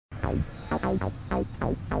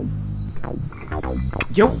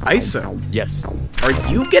Yo, ISO. Yes. Are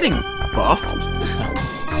you getting buffed?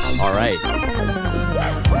 Alright.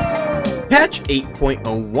 Patch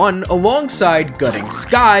 8.01, alongside gutting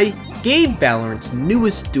Sky, gave Valorant's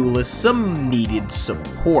newest duelist some needed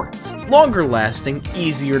support. Longer lasting,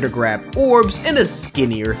 easier to grab orbs, and a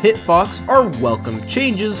skinnier hitbox are welcome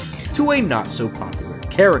changes to a not so popular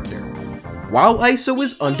character. While ISO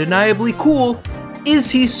is undeniably cool,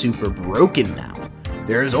 is he super broken now?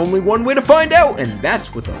 There's only one way to find out, and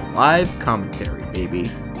that's with a live commentary, baby.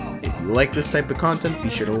 If you like this type of content, be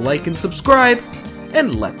sure to like and subscribe,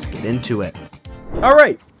 and let's get into it.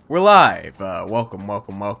 Alright, we're live.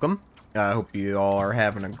 Welcome. I hope you all are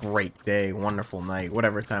having a great day, wonderful night,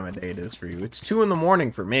 whatever time of day it is for you. It's 2 in the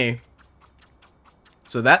morning for me,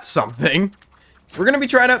 so that's something. We're going to be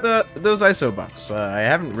trying out those ISO buffs. I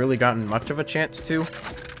haven't really gotten much of a chance to.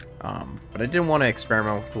 But I didn't want to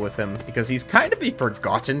experiment with him because he's kind of a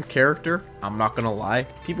forgotten character, I'm not gonna lie.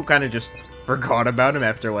 People kind of just forgot about him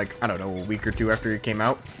after, like, I don't know, a week or two after he came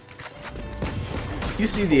out. You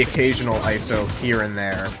see the occasional ISO here and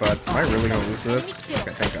there, but am I really gonna lose this?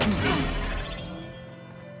 Okay, thank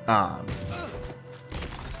God. Oh.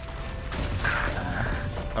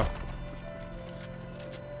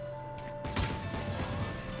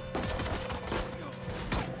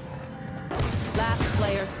 Last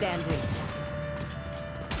player standing.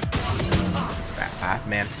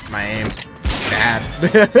 Man, my aim bad.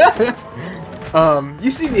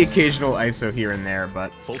 You see the occasional ISO here and there,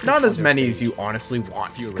 but not as many as you honestly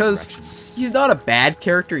want, because he's not a bad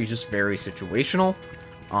character, he's just very situational.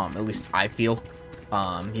 At least I feel.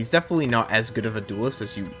 He's definitely not as good of a duelist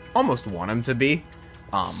as you almost want him to be.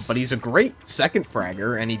 But he's a great second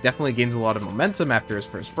fragger, and he definitely gains a lot of momentum after his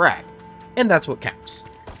first frag. And that's what counts.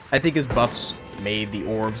 I think his buffs made the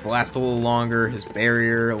orbs last a little longer, his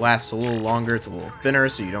barrier lasts a little longer, it's a little thinner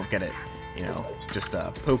so you don't get it, you know, just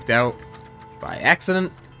poked out by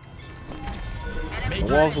accident. The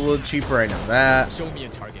wall's a little cheaper, I know that. Show me a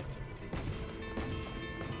target.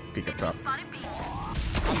 Peek up top.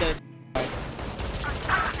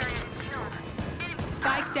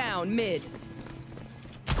 Spike down mid.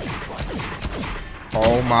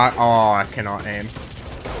 Oh my, oh, I cannot aim.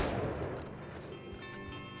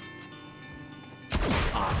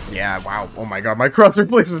 Yeah, wow. Oh my god, my crosshair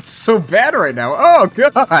placement's so bad right now. Oh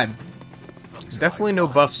god! Definitely no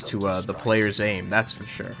buffs to the player's aim, that's for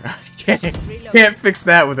sure. Can't fix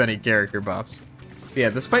that with any character buffs. But yeah,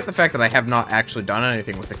 despite the fact that I have not actually done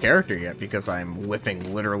anything with the character yet, because I'm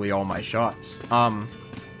whiffing literally all my shots. And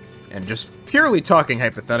just purely talking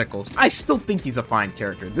hypotheticals, I still think he's a fine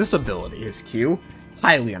character. This ability, his Q,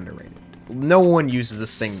 highly underrated. No one uses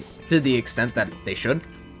this thing to the extent that they should.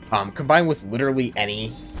 Combined with literally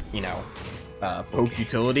any, you know, poke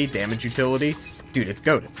utility, damage utility, dude, it's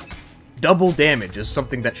goated. Double damage is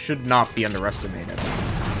something that should not be underestimated.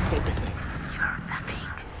 Focusing.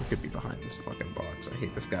 He could be behind this fucking box. I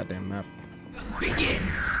hate this goddamn map.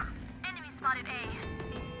 Begins. Enemy spotted A.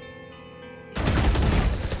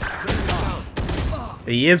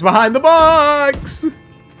 He is behind the box!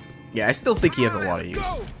 Yeah, I still think he has a lot of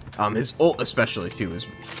use. His ult especially, too, is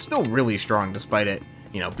still really strong despite it,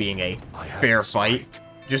 you know, being a fair fight.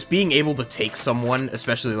 Just being able to take someone,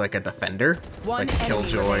 especially like a defender, like a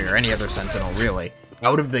Killjoy or any other Sentinel really,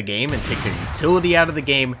 out of the game and take their utility out of the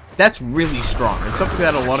game, that's really strong. And something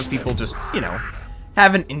that a lot of people just, you know,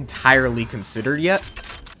 haven't entirely considered yet.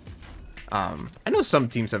 I know some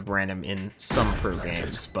teams have ran him in some pro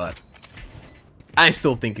games, but I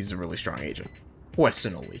still think he's a really strong agent,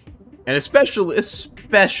 personally. And especially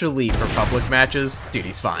for public matches, dude,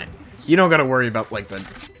 he's fine. You don't gotta worry about, like, the,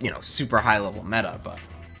 you know, super high-level meta, but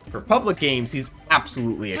for public games, he's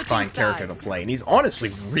absolutely a fine character to play, and he's honestly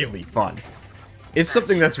really fun. It's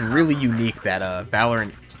something that's really unique that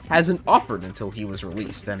Valorant hasn't offered until he was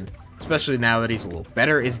released, and especially now that he's a little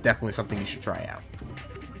better, is definitely something you should try out.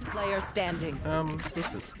 Player standing.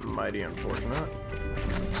 This is mighty unfortunate.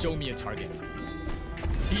 Show me a target.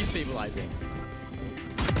 Destabilizing.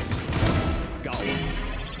 Go.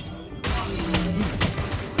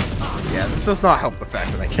 Yeah, this does not help the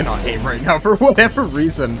fact that I cannot aim right now for whatever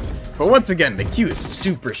reason. But once again, the Q is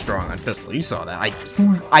super strong on pistol. You saw that. I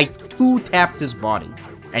two-tapped his body,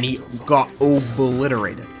 and he got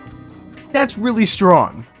obliterated. That's really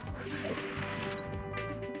strong.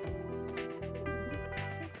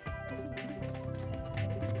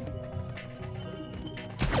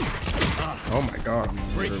 Oh my god,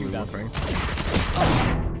 I'm literally whiffing.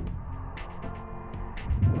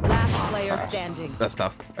 Last player standing. That's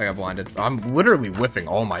tough. I got blinded. I'm literally whiffing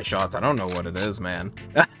all my shots. I don't know what it is, man.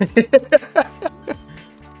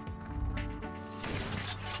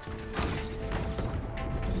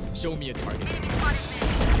 Show me a target.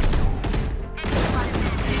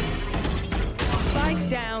 Spike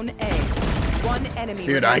down A. One enemy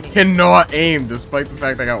Dude, I remaining. cannot aim despite the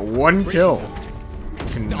fact I got one kill.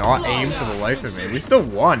 Cannot aim for the life of me. We still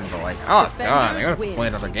won, but like, oh god, I gotta play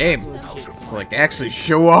another game. To like actually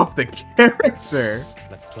show off the character.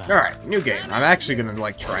 Let's play. Alright, new game. I'm actually gonna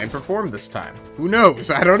like try and perform this time. Who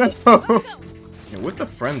knows? I don't know. You know, with the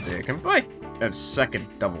frenzy, I can buy a second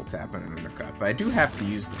double tap and an undercut, but I do have to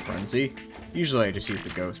use the frenzy. Usually I just use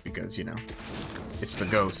the ghost because, you know, it's the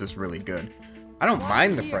ghost is really good. I don't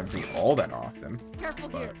mind the frenzy all that often. Careful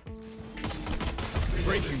here.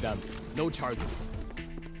 Breaking them. No charges.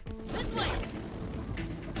 This way.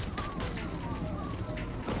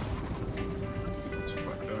 It's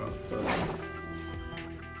fucked up, but...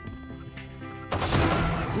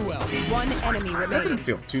 Who else? One enemy That remaining. didn't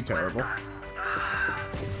feel too terrible.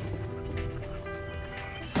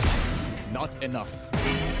 Not enough.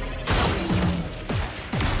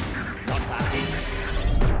 Not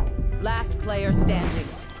bad. Last player standing.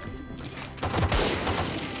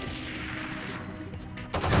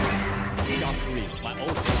 Got three. My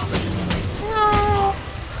ult is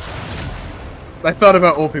I thought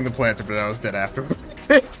about ulting the planter, but I was dead afterwards.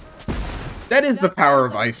 That is the power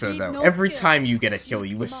of ISO, though. Every time you get a kill,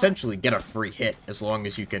 you essentially get a free hit, as long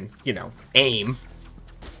as you can, you know, aim.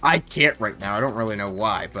 I can't right now, I don't really know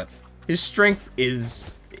why, but his strength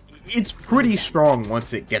is... it's pretty strong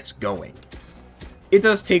once it gets going. It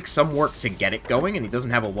does take some work to get it going, and he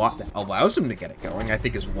doesn't have a lot that allows him to get it going. I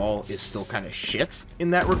think his wall is still kind of shit in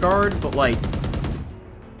that regard, but, like,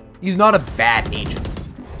 he's not a bad agent.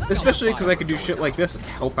 Especially because I can do shit like this and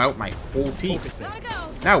help out my whole team. focusing.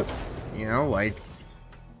 Now, you know, like...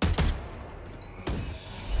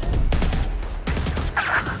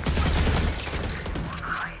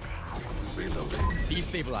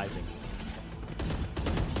 Destabilizing.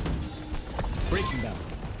 Breaking them.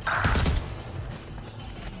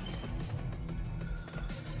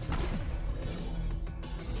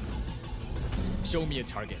 Show me a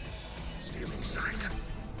target. Stealing sight.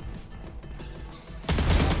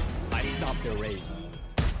 I stopped their raid.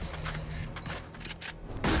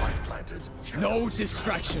 Spike planted. No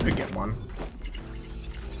distraction. to get one.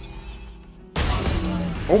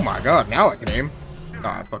 Oh my god, now I can aim.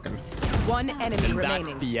 Ah, fucking... One enemy And that's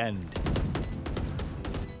remaining. the end.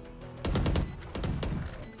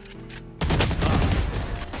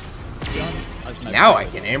 Just as my Now I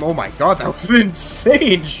can aim. Oh my god, that was an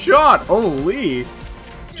insane shot. Holy.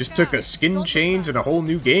 Just took a skin change and a whole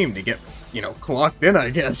new game to get, you know, clocked in,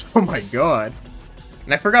 I guess. Oh my god.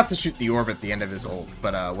 And I forgot to shoot the orb at the end of his ult,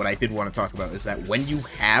 but what I did want to talk about is that when you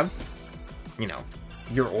have, you know,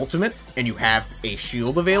 your ultimate and you have a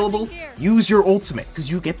shield available, use your ultimate,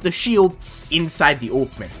 because you get the shield inside the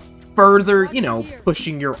ultimate. Further, you know,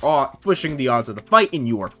 pushing the odds of the fight in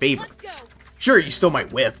your favor. Sure, you still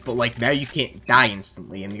might whiff, but like now you can't die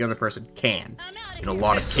instantly, and the other person can in a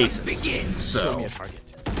lot of cases. Show me So a target.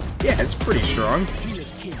 yeah, it's pretty strong.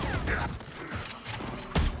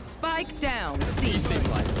 Spike down. C.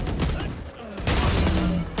 Destabilizing.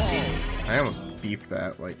 Fall. I almost beefed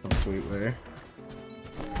that like completely.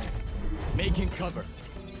 Making cover.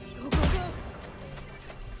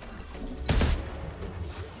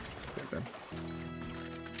 Get them.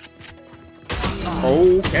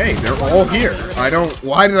 Okay, they're all here.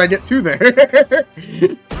 Why did I get two there?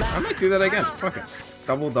 I might do that again. Fuck it.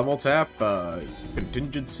 Double tap,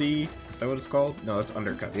 contingency. Is that what it's called? No, that's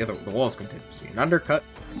undercut. The wall is contingency. An undercut,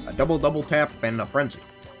 a double tap, and a frenzy.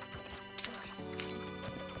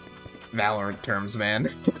 Valorant terms, man.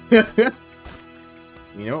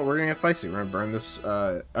 You know what? We're gonna get feisty. We're gonna burn this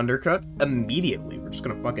undercut immediately. We're just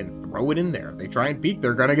gonna fucking throw it in there. If they try and peek,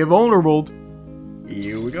 they're gonna get vulnerable.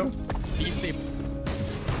 Here we go. Destabilizing.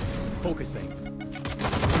 Focusing.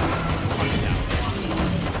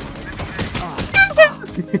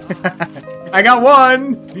 I got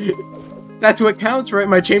one! That's what counts, right?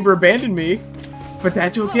 My chamber abandoned me. But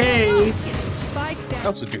that's okay. Spike I down.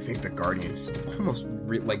 also do think the Guardian is almost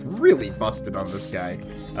really busted on this guy.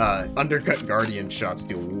 Undercut Guardian shots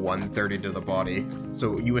deal 130 to the body.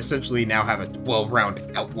 So you essentially now have a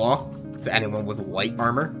 12-round outlaw to anyone with light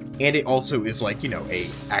armor. And it also is like, you know, a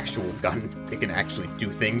actual gun. It can actually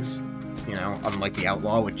do things, you know, unlike the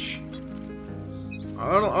outlaw, which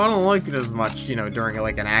I don't like it as much, you know, during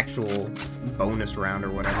like an actual bonus round or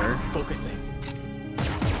whatever. Focusing.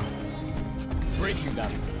 Breaking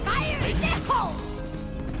them.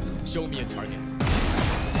 Show me a target.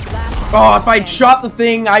 Oh, if I'd shot the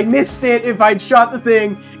thing, I missed it. If I'd shot the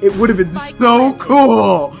thing, it would have been so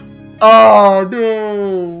cool. Oh,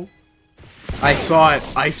 no. I saw it.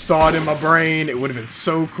 I saw it in my brain. It would have been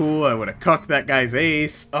so cool. I would have cucked that guy's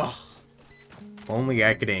ace. Ugh. If only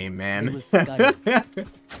I could aim, man.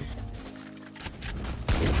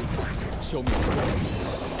 Show me a target.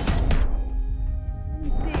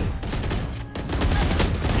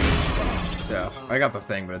 Yeah, I got the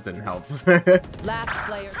thing, but it didn't help. Last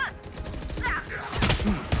player.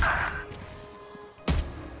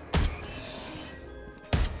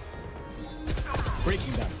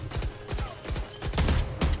 Breaking down.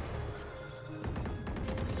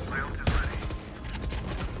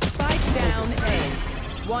 Spike down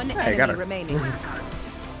A. One I got enemy it. remaining.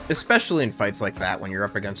 Especially in fights like that, when you're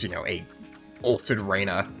up against, you know, a ulted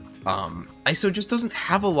Reyna, ISO just doesn't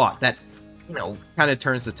have a lot that, you know, kind of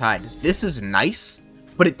turns the tide. This is nice,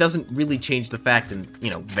 but it doesn't really change the fact in, you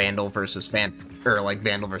know, Vandal versus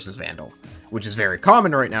Vandal versus Vandal, which is very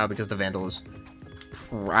common right now because the Vandal is,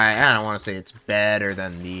 I don't want to say it's better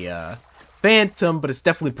than the Phantom, but it's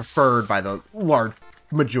definitely preferred by the large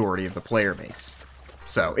majority of the player base.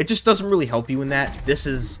 So it just doesn't really help you in that. This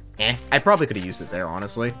is I probably could have used it there,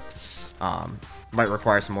 honestly. Might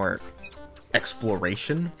require some more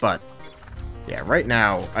exploration, but yeah, right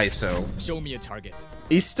now, ISO, Show me a target.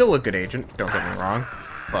 he's still a good agent, don't get me wrong,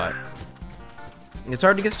 but it's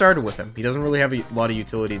hard to get started with him. He doesn't really have a lot of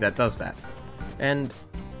utility that does that. And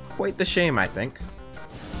quite the shame, I think.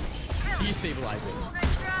 Destabilizing.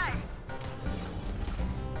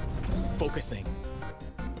 Focusing.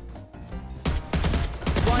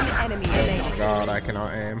 One enemy remaining. Oh god, I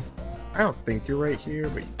cannot aim. I don't think you're right here,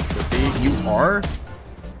 but you could be. You are?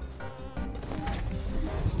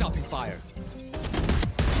 Stopping fire.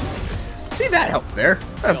 See, that helped there.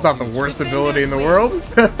 That's not the worst ability in the world.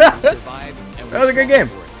 Survive and That was a good game.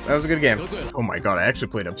 for it. That was a good game. Those are- Oh my god, I actually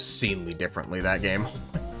played obscenely differently that game.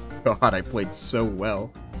 God, I played so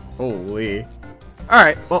well. Holy.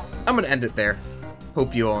 Alright, well, I'm gonna end it there.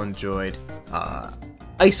 Hope you all enjoyed.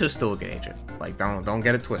 ISO's still a good agent. Like, don't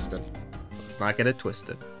get it twisted. Let's not get it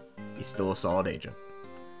twisted. He's still a solid agent.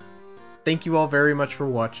 Thank you all very much for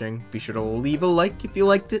watching. Be sure to leave a like if you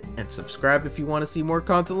liked it, and subscribe if you want to see more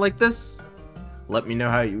content like this. Let me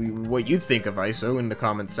know what you think of ISO in the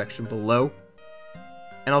comment section below.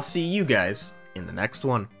 And I'll see you guys in the next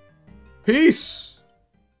one. Peace!